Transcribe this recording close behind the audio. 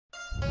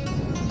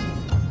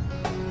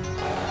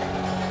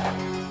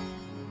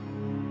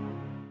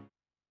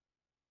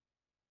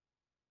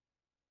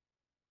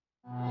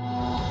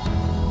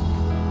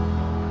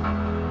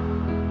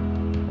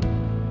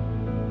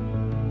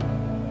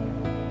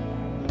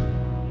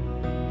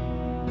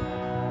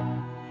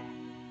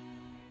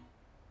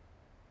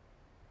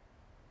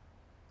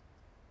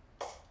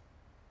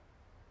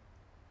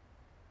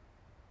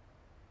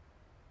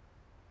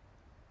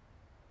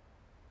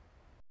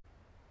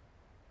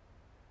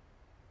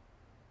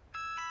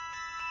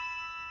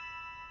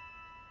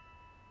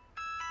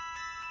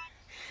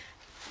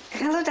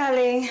Hello,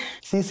 darling.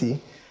 Cece,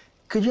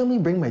 could you help me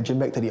bring my gym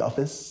bag to the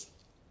office?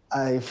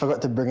 I forgot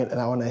to bring it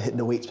and I want to hit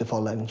the weights before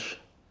lunch.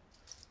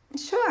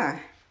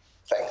 Sure.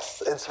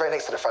 Thanks. It's right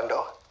next to the front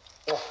door.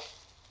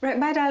 Right,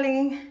 bye,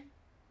 darling.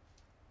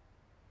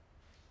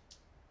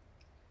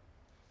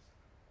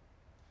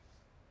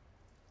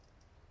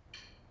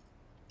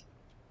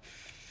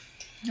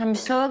 I'm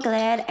so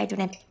glad I don't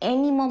have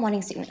any more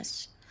morning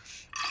sickness.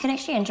 I can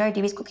actually enjoy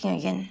Debbie's cooking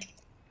again.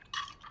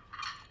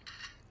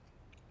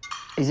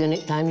 Isn't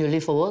it time you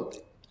leave for work?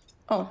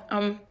 Oh,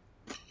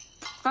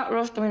 got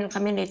Rose told me to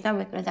come in later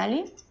with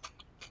Razali.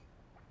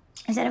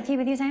 Is that okay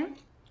with you, Sam?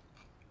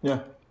 Yeah,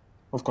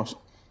 of course.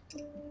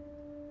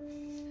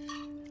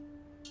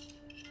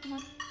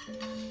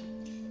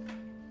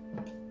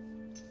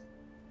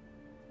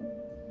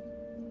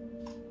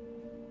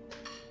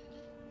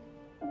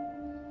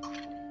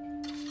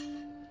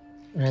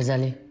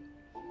 Razali,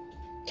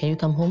 can you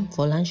come home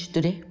for lunch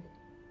today?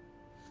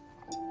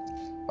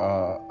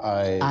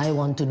 I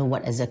want to know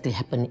what exactly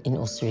happened in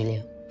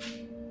Australia.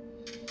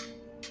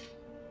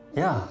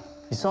 Yeah,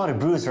 you saw the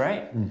bruise,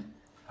 right?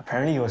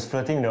 Apparently he was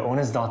flirting with the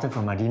owner's daughter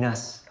from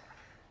Madina's.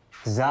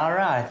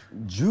 Zara.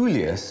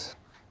 Julius?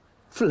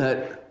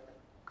 Flirt?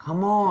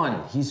 Come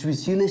on, he's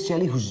with Julius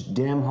Shelley, who's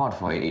damn hot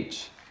for her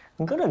age.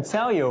 I'm gonna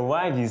tell your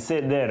wife you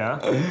said that,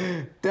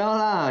 huh? Tell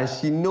her,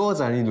 she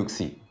knows I need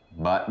Luxe.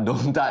 But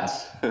don't touch.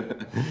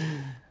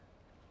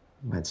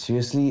 But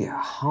seriously,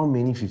 how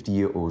many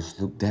 50-year-olds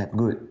look that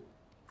good?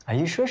 Are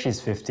you sure she's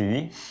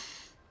 50?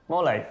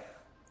 More like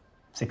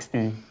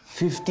 60.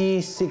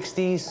 50,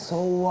 60,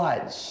 so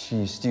what?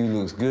 She still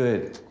looks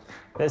good.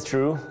 That's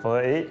true, for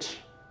her age.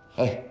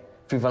 Hey,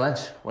 free for lunch?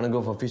 Wanna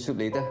go for fish soup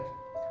later?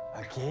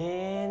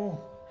 Again?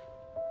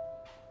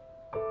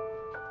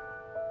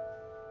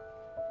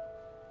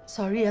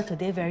 Sorry,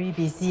 today very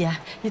busy.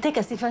 You take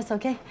a seat first,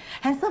 okay?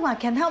 Handsome,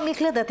 can help me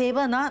clear the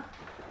table, not?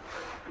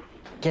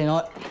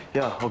 Cannot.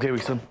 Yeah, okay,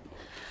 Wilson.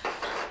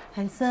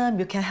 Handsome,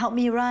 you can help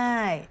me,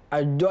 right?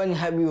 I don't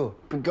help you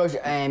because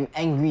I am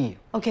angry.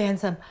 Okay,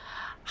 Handsome.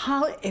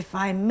 How if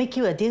I make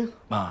you a deal?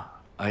 Ma,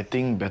 I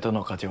think better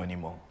not cut you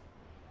anymore.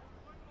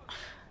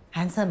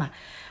 Handsome,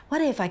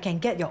 what if I can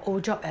get your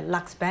old job at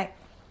Luxe back?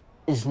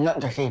 It's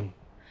not the same.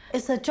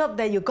 It's a job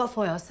that you got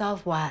for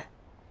yourself, what?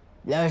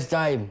 Last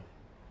time.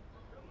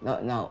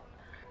 Not now.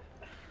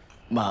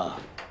 Ma,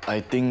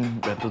 I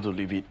think better to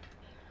leave it.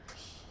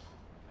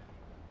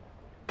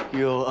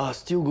 You are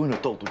still going to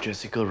talk to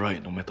Jessica,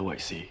 right, no matter what I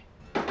say?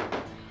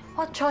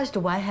 What choice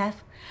do I have?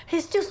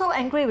 He's still so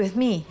angry with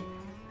me.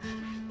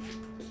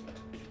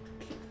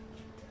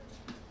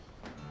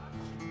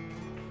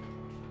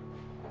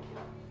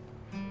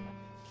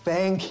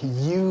 Thank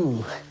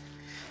you.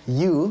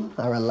 You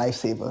are a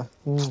lifesaver.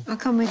 I'll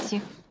come with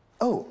you.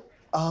 Oh,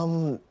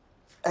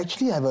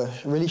 actually I have a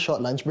really short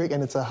lunch break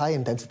and it's a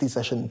high-intensity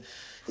session.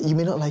 You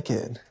may not like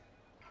it.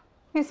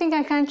 You think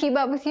I can't keep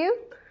up with you?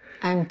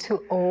 I'm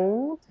too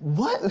old.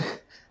 What?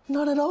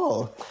 Not at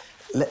all.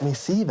 Let me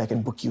see if I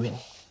can book you in.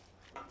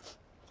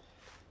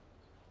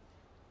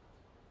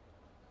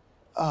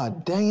 Ah,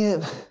 dang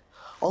it.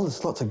 All the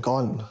slots are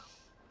gone.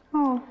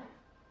 Oh.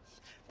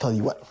 Tell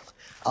you what,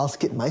 I'll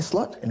skip my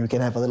slot and we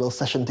can have a little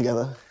session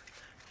together.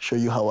 Show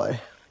you how I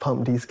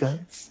pump these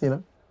guys, you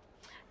know?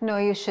 No,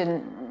 you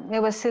shouldn't.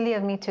 It was silly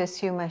of me to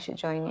assume I should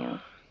join you.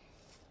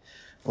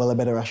 Well, I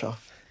better rush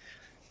off.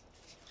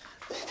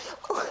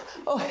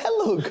 Oh,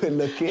 hello, good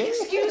looking.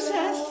 Excuse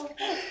us.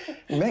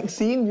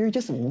 Maxine, you're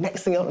just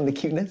maxing out on the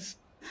cuteness.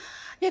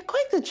 You're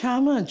quite the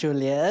charmer,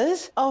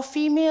 Julius. Of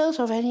females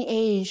of any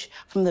age,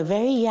 from the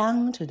very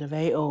young to the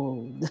very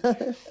old.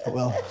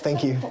 Well,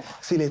 thank you.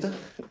 See you later.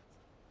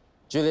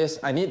 Julius,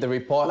 I need the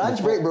report.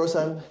 Lunch break, bro,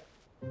 son.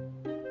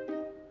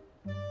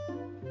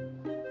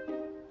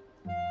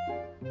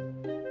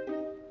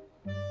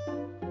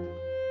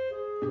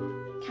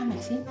 Come,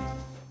 Maxine.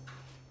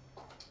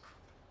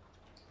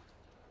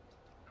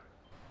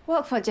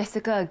 Work for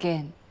Jessica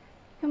again.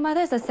 Your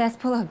mother's a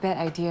cesspool of bad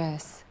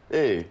ideas.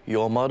 Hey,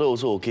 your mother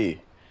also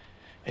okay.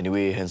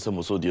 Anyway, Handsome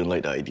also didn't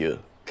like the idea.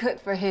 Good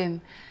for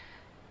him.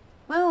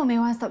 When will May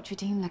Wan stop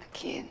treating him like a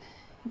kid?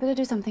 You better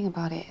do something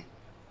about it.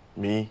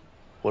 Me?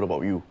 What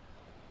about you?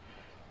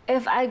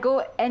 If I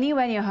go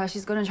anywhere near her,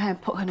 she's going to try and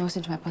poke her nose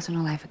into my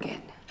personal life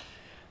again.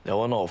 That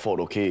one not our fault,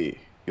 okay?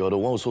 You're the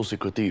one who's so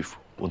secretive.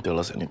 Won't tell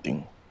us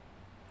anything.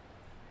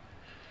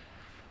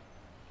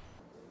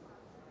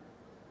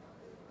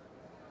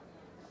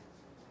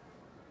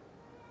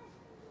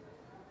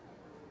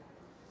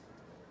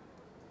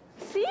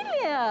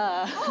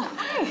 Celia!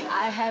 Oh,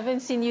 I haven't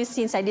seen you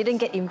since I didn't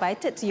get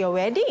invited to your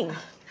wedding.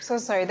 So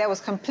sorry, that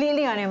was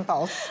completely on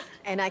impulse.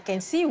 And I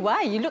can see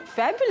why. You look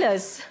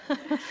fabulous.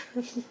 And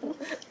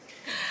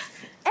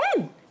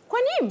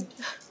Kuan Yin.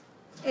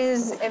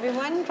 Is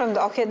everyone from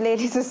the Orchid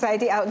Lady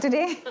Society out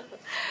today?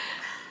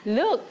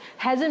 Look,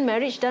 hasn't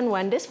marriage done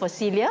wonders for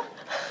Celia?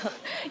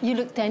 You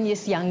look 10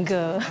 years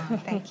younger. Oh,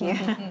 thank you.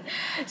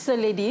 So,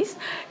 ladies,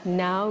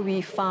 now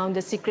we found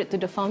the secret to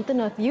the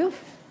fountain of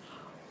youth.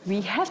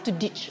 We have to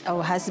ditch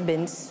our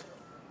husbands.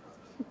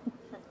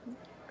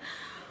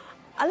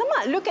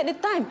 Alamak, look at the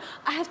time.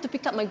 I have to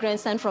pick up my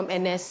grandson from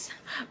NS.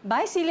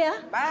 Bye,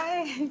 Celia.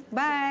 Bye.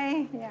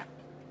 Bye. Yeah.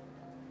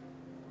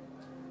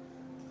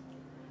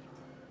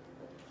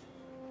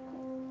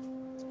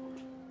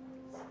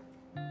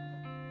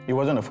 It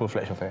wasn't a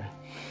full-fledged affair.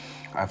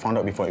 I found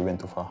out before it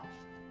went too far.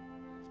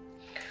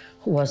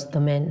 Who was the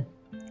man?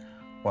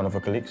 One of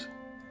her colleagues.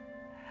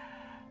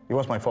 It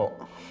was my fault.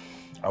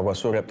 I was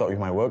so wrapped up with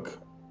my work,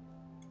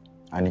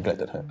 I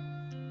neglected her.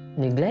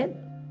 Neglect?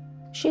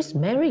 She's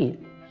married.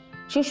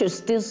 She should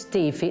still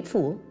stay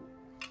faithful.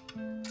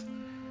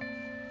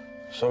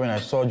 So when I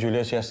saw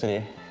Julius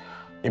yesterday,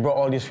 it brought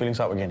all these feelings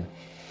up again.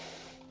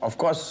 Of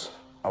course,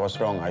 I was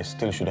wrong. I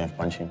still shouldn't have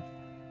punched him.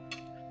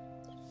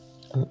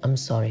 I'm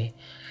sorry.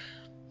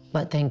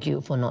 But thank you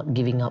for not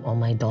giving up on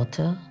my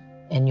daughter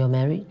and your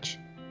marriage.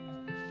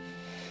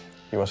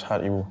 It was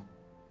hard, Ibu.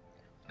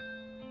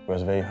 It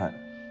was very hard.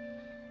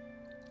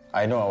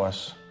 I know I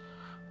was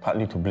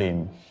partly to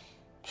blame,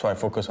 so I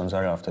focused on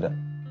Zara after that.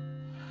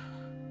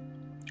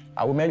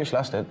 Our marriage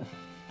lasted,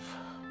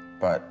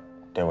 but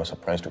there was a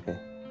price to pay.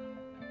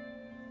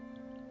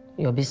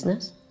 Your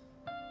business?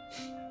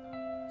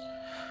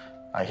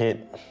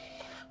 I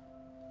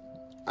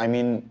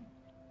mean,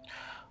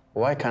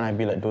 why can't I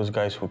be like those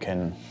guys who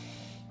can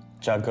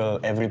juggle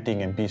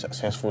everything and be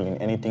successful in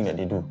anything that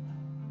they do?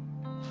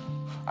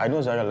 I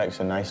know Zara likes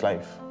a nice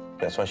life.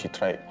 That's why she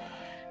tried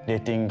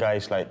dating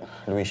guys like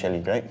Louis Shelley,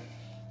 right?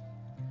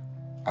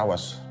 I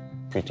was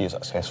pretty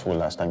successful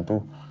last time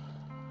too.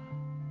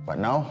 But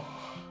now,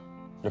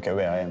 look at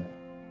where I am.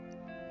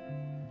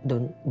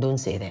 Don't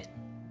say that.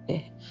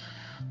 Okay?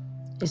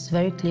 It's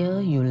very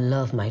clear you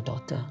love my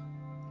daughter.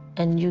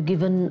 And you've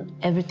given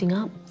everything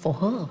up for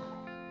her.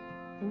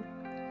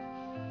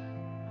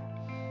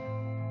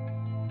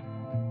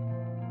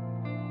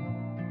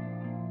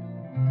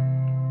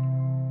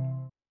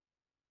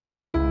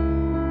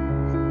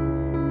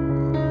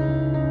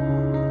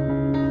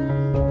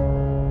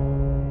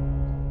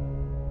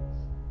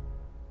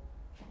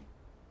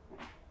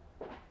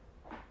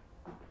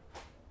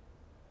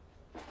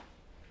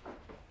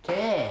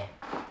 Okay.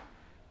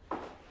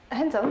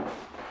 Handsome,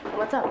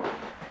 what's up?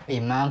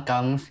 If Mom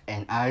comes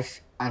and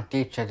asks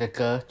Auntie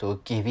Jessica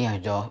to give me a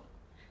job,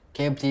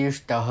 can you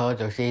please tell her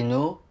to say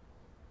no?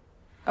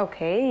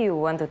 Okay, you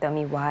want to tell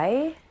me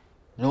why?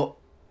 No.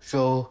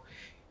 So,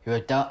 you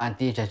will tell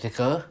Auntie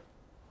Jessica?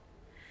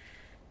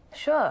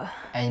 Sure.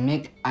 And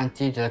make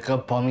Auntie Jessica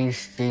promise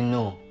say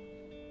no.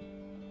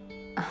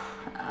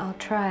 I'll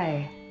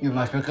try. You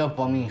must make a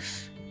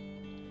promise.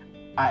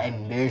 I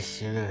am very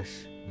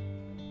serious.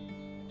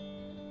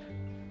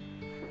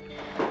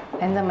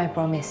 Handsome, I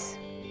promise.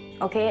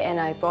 Okay, and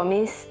I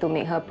promise to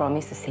make her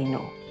promise to say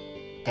no.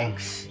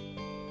 Thanks.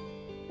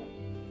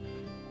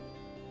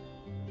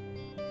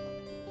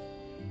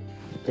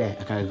 There,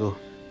 I gotta go.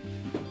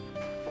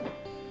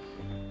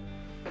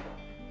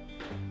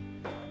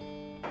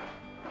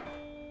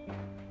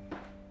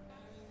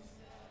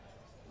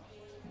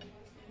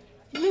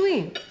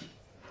 Louis,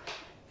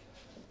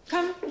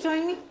 come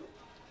join me.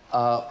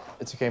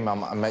 It's okay,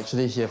 Mom. I'm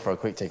actually here for a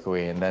quick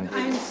takeaway and then...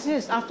 I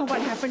insist, after what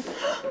happened.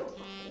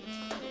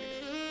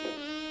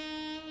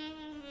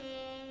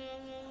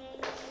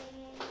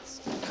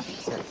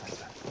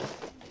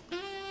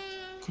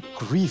 Good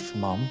grief,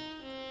 Mom.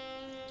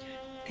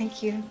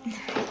 Thank you.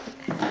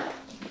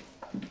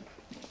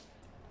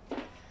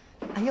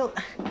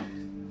 Ayok.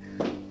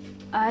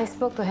 I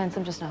spoke to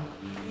Handsome just now.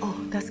 Oh,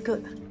 that's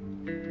good.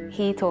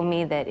 He told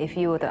me that if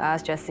you were to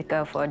ask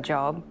Jessica for a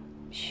job,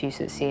 she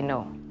should say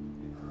no.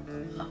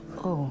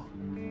 Oh.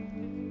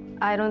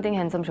 I don't think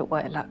Handsome should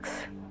work at Luxe.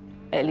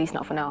 At least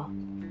not for now.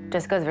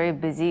 Jessica's very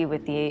busy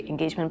with the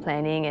engagement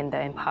planning and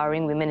the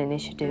Empowering Women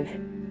initiative.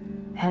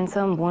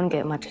 Handsome won't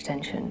get much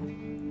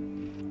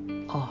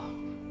attention. Oh.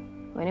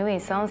 Anyway,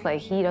 it sounds like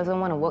he doesn't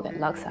want to work at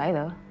Luxe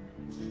either.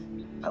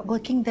 But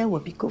working there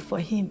would be good for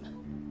him.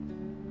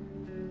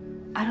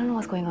 I don't know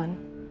what's going on,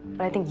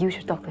 but I think you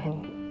should talk to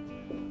him.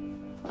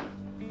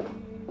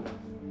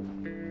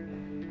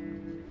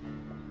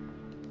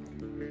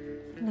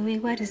 Louis,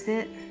 what is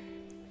it?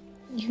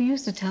 You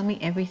used to tell me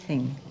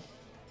everything.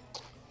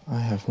 I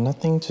have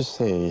nothing to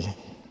say.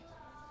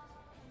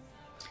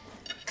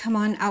 Come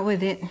on, out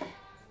with it.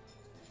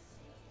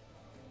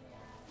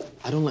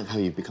 I don't like how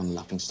you've become a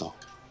laughingstock.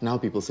 Now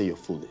people say you're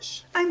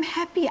foolish. I'm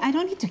happy. I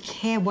don't need to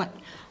care what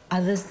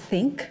others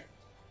think.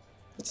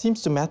 It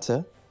seems to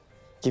matter,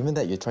 given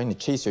that you're trying to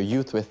chase your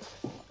youth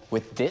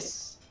with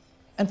this.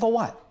 And for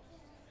what?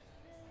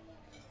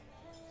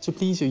 To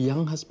please your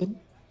young husband?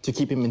 To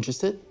keep him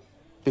interested?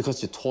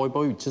 Because your toy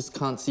boy, you just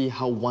can't see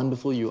how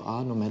wonderful you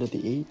are no matter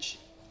the age?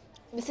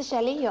 Mr.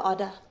 Shelley, your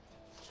order.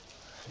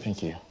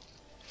 Thank you.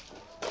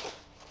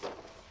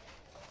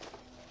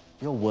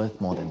 You're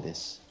worth more than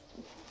this.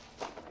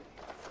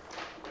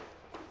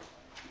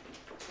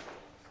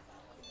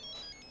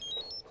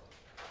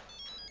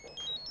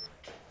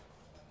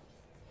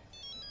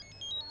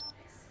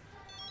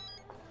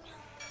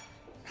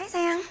 Hi,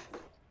 sayang.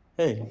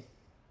 Hey.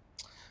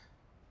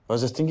 I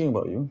was just thinking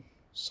about you,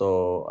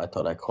 so I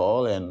thought I'd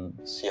call and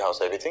see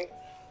how's everything.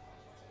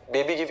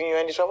 Baby giving you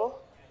any trouble?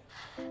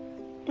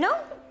 No,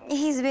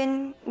 he's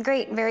been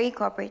great, very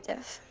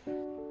cooperative.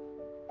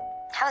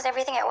 How's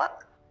everything at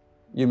work?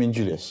 You mean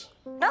Julius?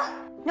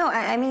 No,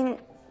 I mean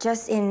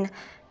just in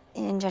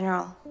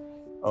general.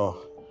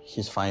 Oh,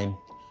 he's fine.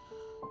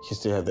 He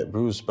still have that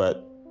bruise,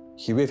 but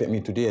he waved at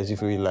me today as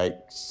if we were like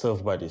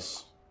surf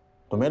buddies.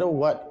 No matter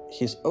what,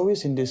 he's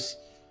always in this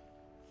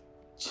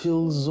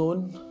chill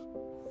zone.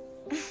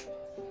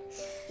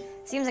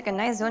 Seems like a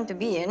nice zone to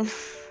be in.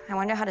 I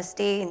wonder how to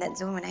stay in that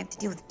zone when I have to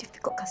deal with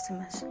difficult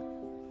customers.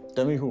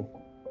 Tell me who.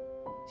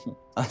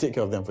 I'll take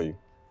care of them for you.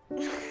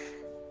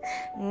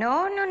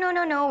 No.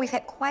 We've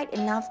had quite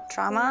enough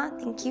drama,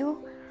 thank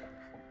you.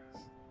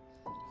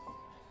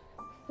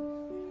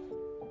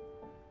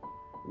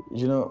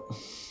 You know,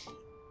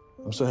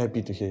 I'm so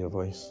happy to hear your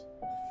voice.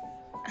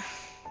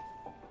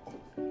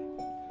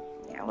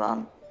 Yeah,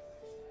 well,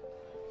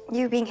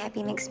 you being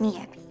happy makes me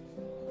happy.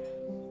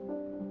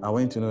 I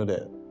want you to know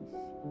that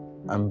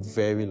I'm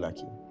very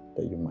lucky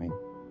that you're mine.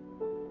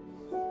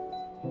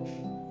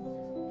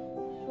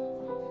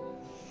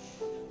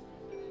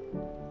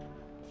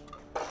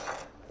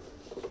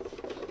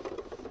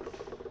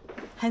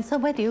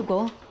 Handsome, where do you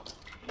go?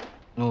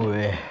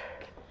 Nowhere.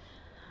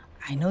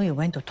 I know you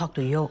went to talk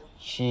to Yo.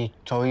 She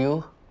told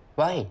you?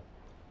 Why?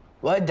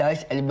 Why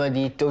does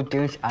everybody do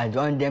things I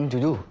want them to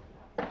do?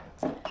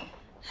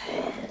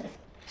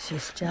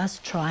 She's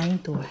just trying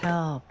to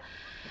help.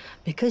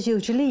 Because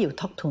usually you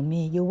talk to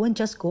me, you won't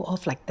just go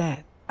off like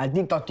that. I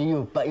did talk to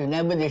you, but you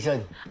never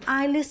listen.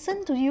 I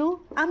listen to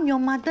you. I'm your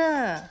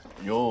mother.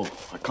 Yo,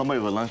 I come back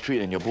with a lunch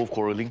treat and you're both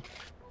quarreling.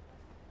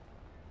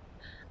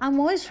 I'm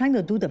always trying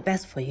to do the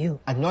best for you.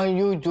 I know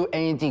you do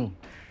anything.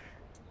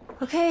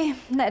 Okay,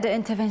 let the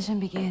intervention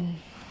begin.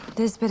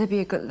 This better be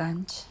a good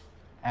lunch.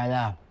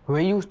 Ella, will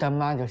you use the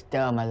man to stay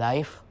on my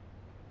life?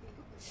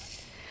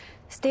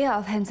 Stay out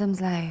of Handsome's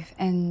life,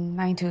 and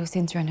mine too,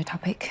 since you're on the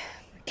topic.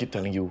 I keep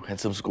telling you,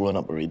 Handsome's grown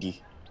up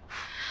already.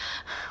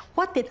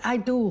 What did I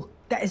do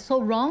that is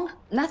so wrong?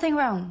 Nothing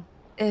wrong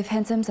if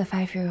Handsome's a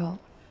 5-year-old.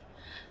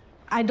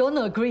 I don't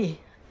agree.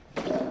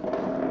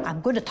 I'm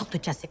going to talk to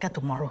Jessica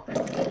tomorrow.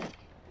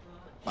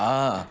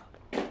 Ah,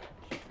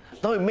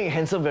 now it makes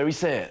Handsome very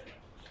sad.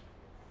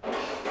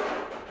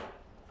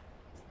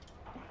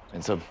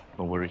 Handsome,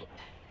 don't worry.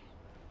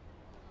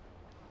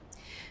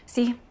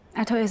 See,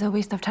 I told you it's a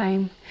waste of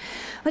time.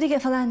 What do you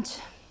get for lunch?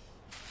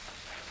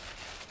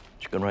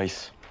 Chicken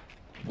rice.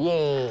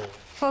 Yay!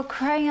 For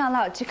crying out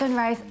loud, chicken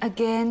rice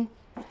again.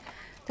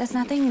 There's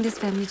nothing in this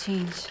family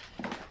change.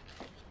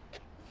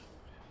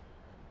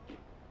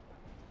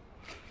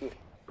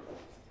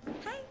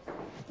 Hi,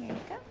 here you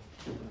go.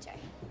 Enjoy.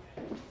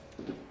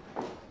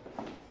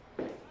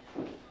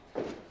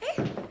 Hey.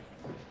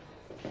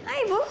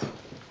 Hi, Boo.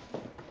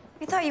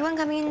 We thought you weren't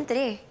coming in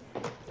today.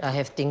 I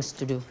have things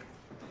to do.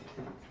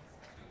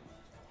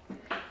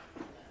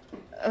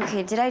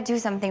 Okay, did I do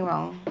something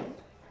wrong?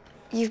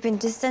 You've been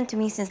distant to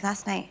me since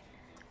last night.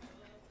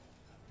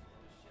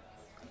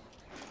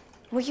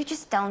 Will you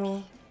just tell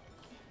me?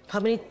 How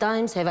many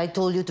times have I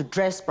told you to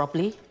dress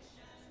properly?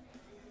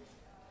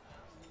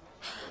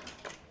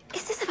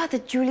 Is this about the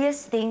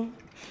Julius thing?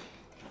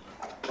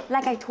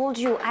 Like I told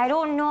you, I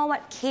don't know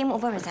what came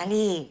over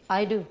Rosalie.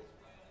 I do.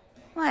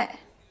 What?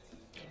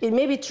 It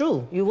may be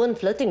true. You weren't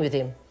flirting with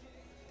him.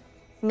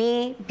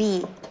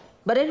 Maybe.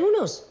 But then who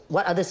knows?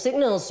 What other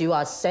signals you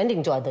are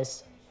sending to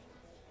others?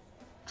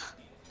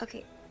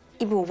 Okay,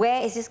 Ibu,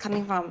 where is this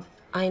coming from?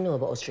 I know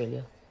about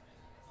Australia.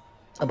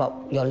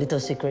 About your little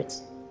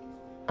secrets.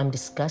 I'm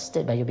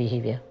disgusted by your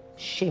behavior.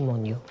 Shame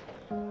on you.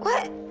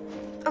 What?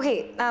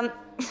 Okay,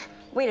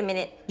 wait a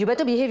minute. You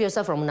better behave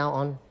yourself from now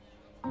on,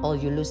 or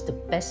you lose the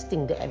best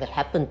thing that ever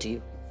happened to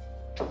you.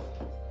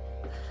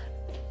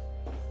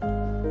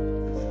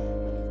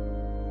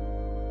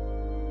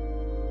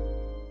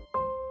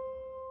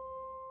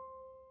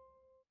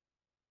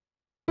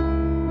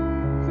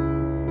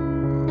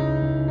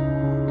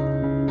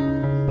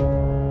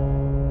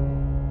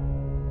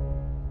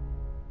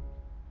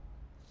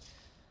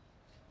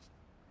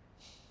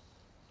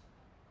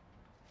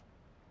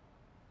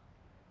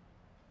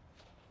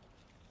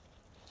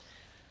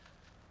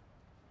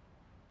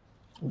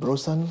 Bro,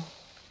 son,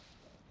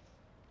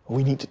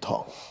 we need to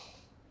talk.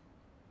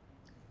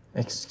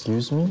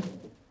 Excuse me?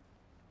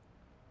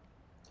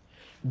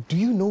 Do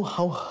you know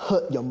how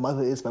hurt your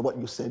mother is by what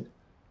you said?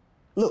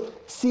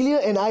 Look, Celia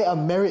and I are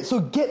married, so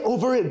get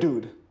over it,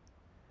 dude.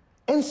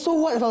 And so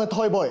what if I'm a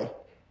toy boy?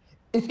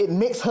 If it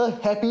makes her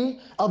happy,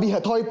 I'll be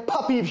her toy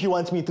puppy if she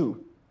wants me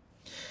to.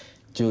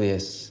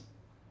 Julius,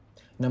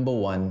 number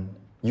one,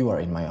 you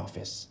are in my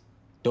office.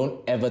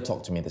 Don't ever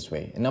talk to me this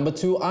way. And number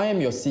two, I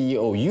am your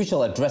CEO. You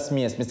shall address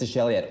me as Mr.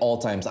 Shelley at all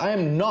times. I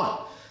am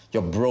not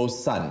your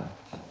bro's son.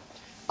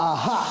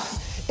 Aha!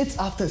 It's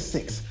after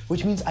 6,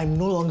 which means I'm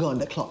no longer on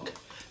the clock.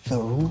 The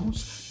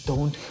rules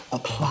don't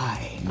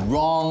apply.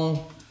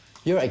 Wrong.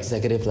 You're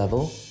executive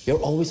level. You're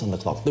always on the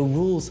clock. The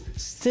rules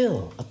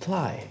still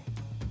apply.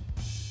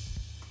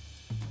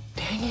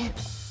 Dang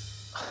it.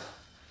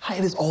 I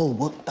had this all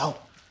worked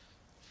out.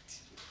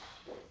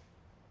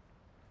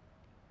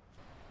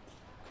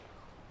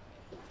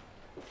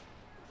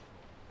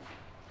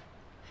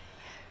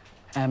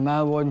 and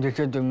Ma won't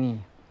listen to me.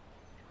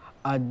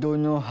 I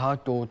don't know how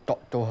to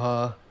talk to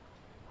her.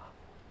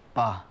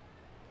 Pa,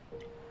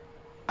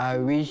 I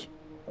wish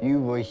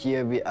you were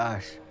here with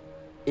us.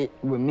 It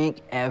would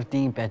make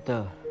everything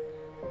better.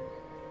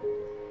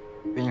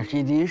 When you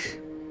see this,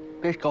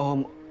 please go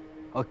home,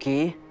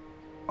 okay?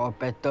 Or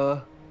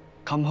better,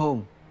 come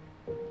home.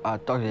 I'll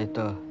talk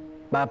later.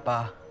 Bye,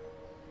 Pa.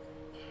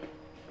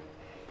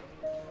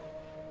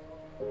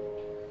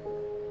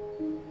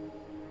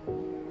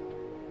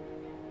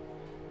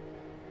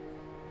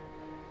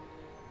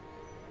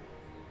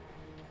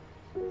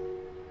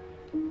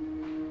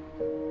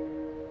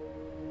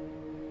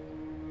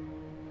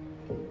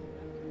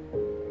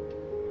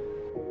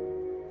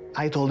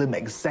 I told him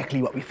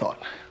exactly what we thought.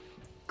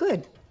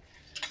 Good.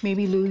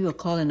 Maybe Louis will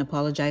call and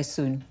apologize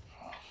soon.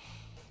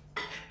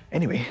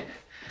 Anyway,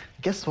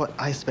 guess what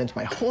I spent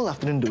my whole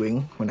afternoon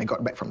doing when I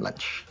got back from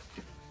lunch?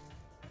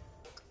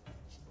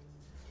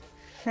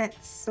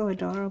 That's so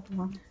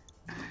adorable.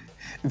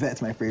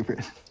 That's my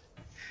favorite.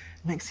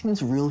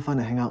 Maxine's real fun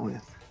to hang out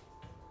with.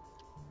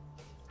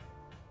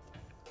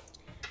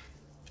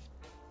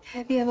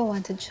 Have you ever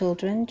wanted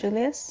children,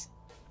 Julius?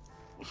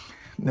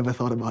 Never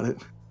thought about it.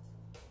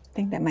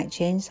 Think that might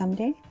change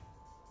someday?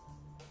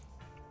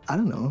 I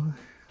don't know.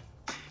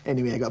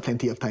 Anyway, I got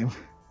plenty of time.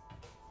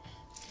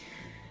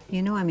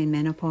 You know I'm in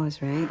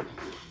menopause, right?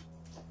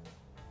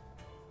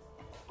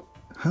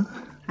 Huh?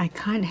 I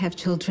can't have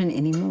children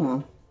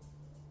anymore.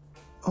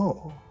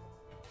 Oh.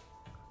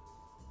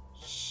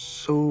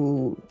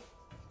 So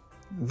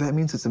that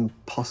means it's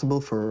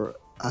impossible for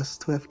us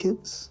to have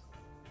kids?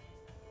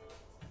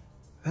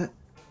 That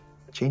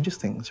changes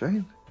things,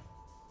 right?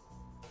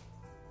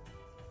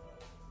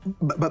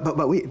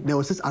 But wait, there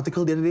was this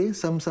article the other day,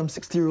 some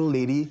 60-year-old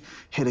lady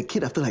had a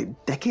kid after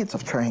like decades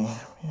of trying.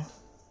 Yeah.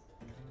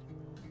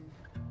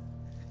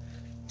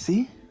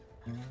 See?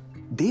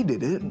 They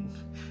did it.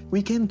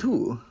 We can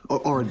too.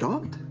 Or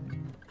adopt.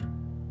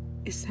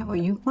 Is that what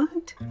you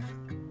want?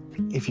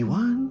 If you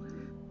want.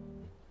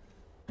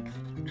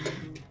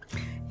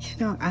 You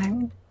know,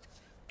 I'm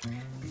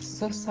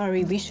so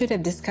sorry. We should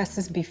have discussed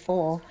this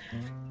before.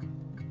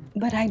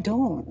 But I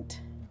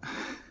don't.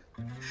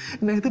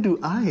 Neither do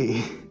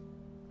I.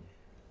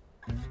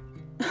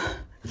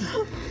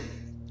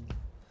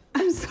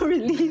 I'm so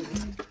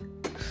relieved.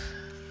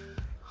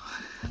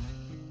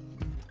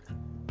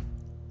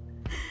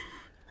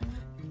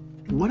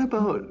 What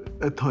about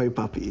a toy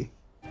puppy?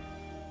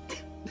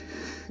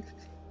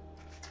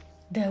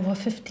 There were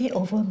 50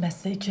 over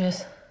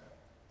messages.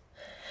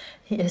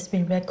 He has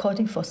been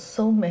recording for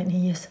so many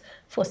years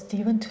for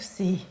Stephen to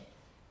see.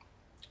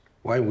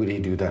 Why would he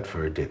do that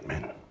for a dead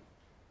man?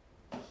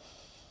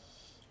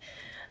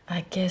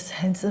 I guess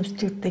Handsome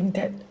still think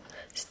that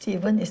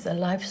Stephen is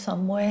alive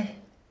somewhere.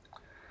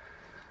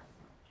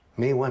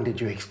 May Wan, did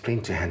you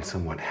explain to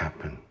Handsome what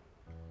happened?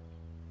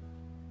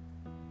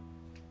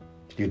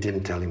 You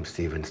didn't tell him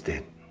Stephen's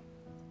dead.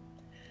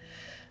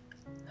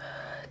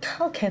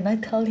 How can I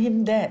tell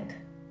him that?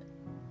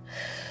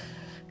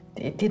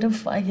 They didn't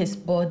find his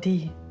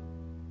body.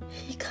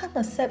 He can't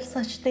accept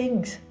such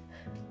things.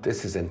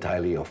 This is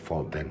entirely your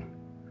fault then.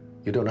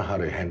 You don't know how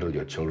to handle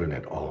your children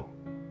at all.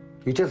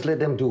 You just let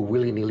them do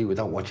willy-nilly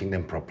without watching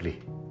them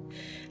properly.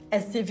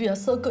 As if you're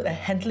so good at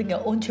handling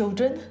your own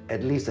children.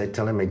 At least I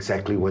tell them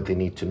exactly what they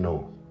need to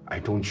know. I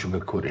don't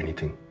sugarcoat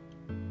anything.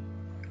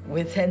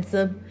 With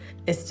Handsome,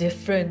 it's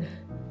different.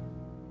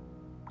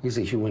 He's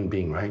a human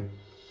being, right?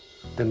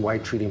 Then why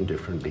treat him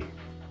differently?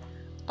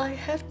 I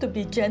have to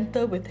be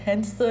gentle with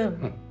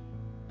Handsome.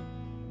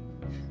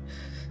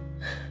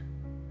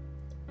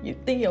 You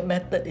think your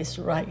method is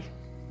right.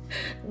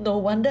 No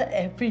wonder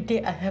every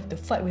day I have to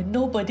fight with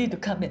nobody to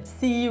come and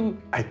see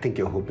you. I think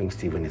you're hoping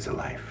Stephen is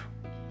alive.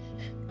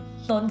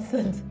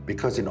 Nonsense.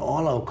 Because in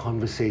all our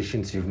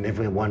conversations, you've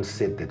never once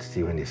said that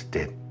Stephen is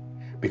dead.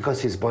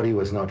 Because his body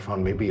was not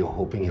found, maybe you're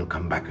hoping he'll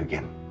come back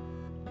again.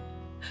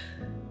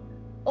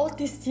 All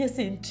these years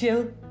in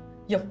jail,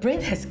 your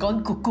brain has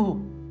gone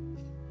cuckoo.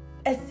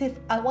 As if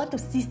I want to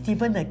see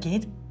Stephen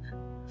again.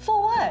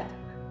 For what?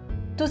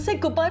 To say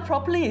goodbye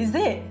properly, is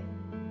it?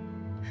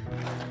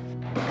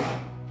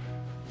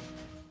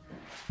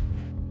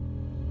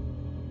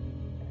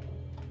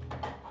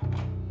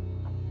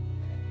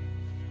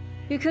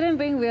 You couldn't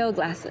bring real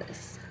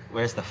glasses.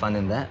 Where's the fun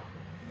in that?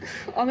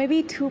 Or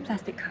maybe 2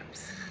 plastic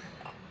cups.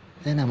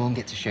 Then I won't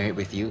get to share it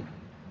with you.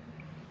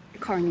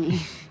 Corny.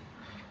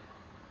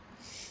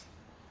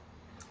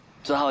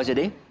 So how was your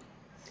day?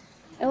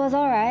 It was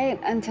alright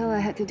until I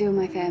had to deal with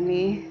my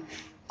family.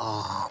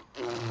 Oh.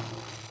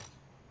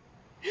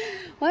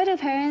 Why do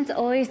parents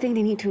always think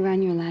they need to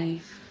run your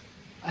life?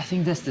 I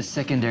think that's the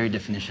secondary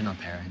definition of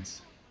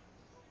parents.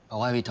 But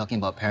why are we talking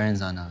about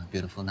parents on a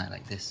beautiful night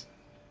like this?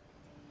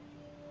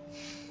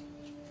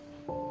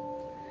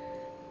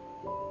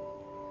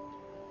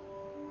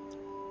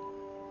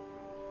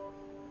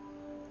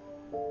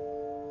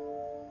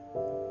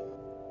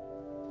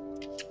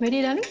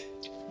 Ready, darling?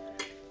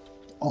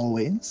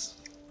 Always.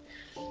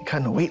 I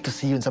can't wait to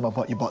see you in some of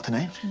what you bought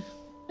tonight.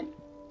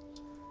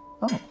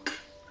 Oh,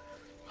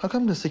 How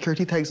come the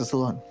security tags are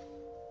still on?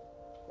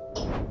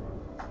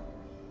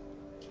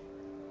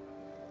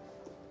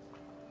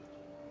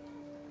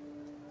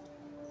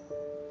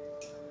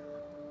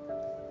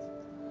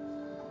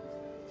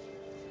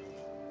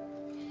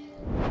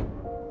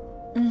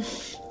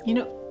 You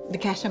know, the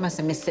cashier must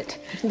have missed it.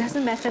 It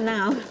doesn't matter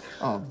now.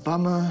 Oh,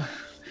 bummer.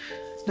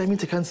 That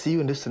means I can't see you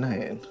in this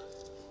tonight.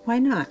 Why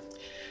not?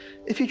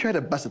 If you try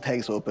to bust the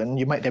tags open,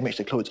 you might damage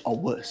the clothes or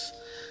worse.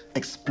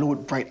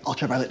 Explode bright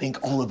ultraviolet ink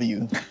all over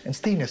you and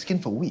stain your skin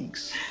for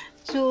weeks.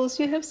 Jules,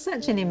 you have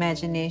such an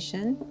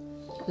imagination.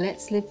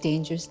 Let's live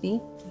dangerously.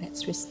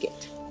 Let's risk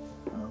it.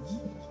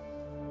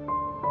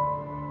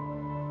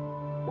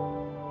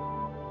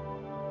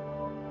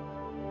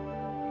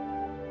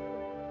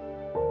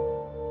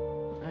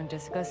 And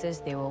Jessica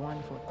says they will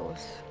want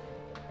photos.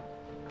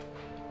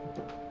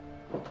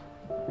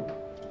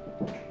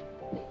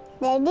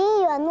 Daddy,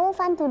 you are no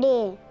fun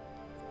today.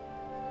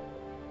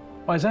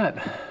 Why is that?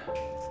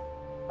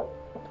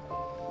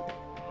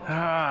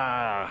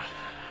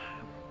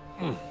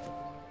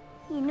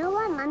 You know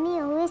what Mommy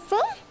always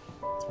say?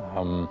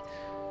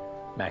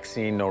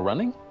 Maxine, no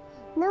running?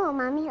 No,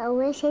 Mommy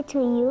always say to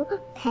you,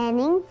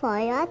 planning for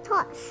your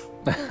thoughts.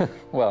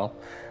 Well,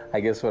 I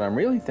guess what I'm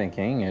really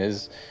thinking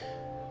is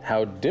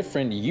how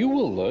different you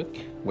will look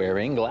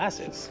wearing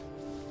glasses.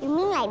 You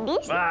mean like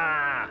this?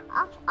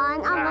 Off,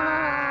 on,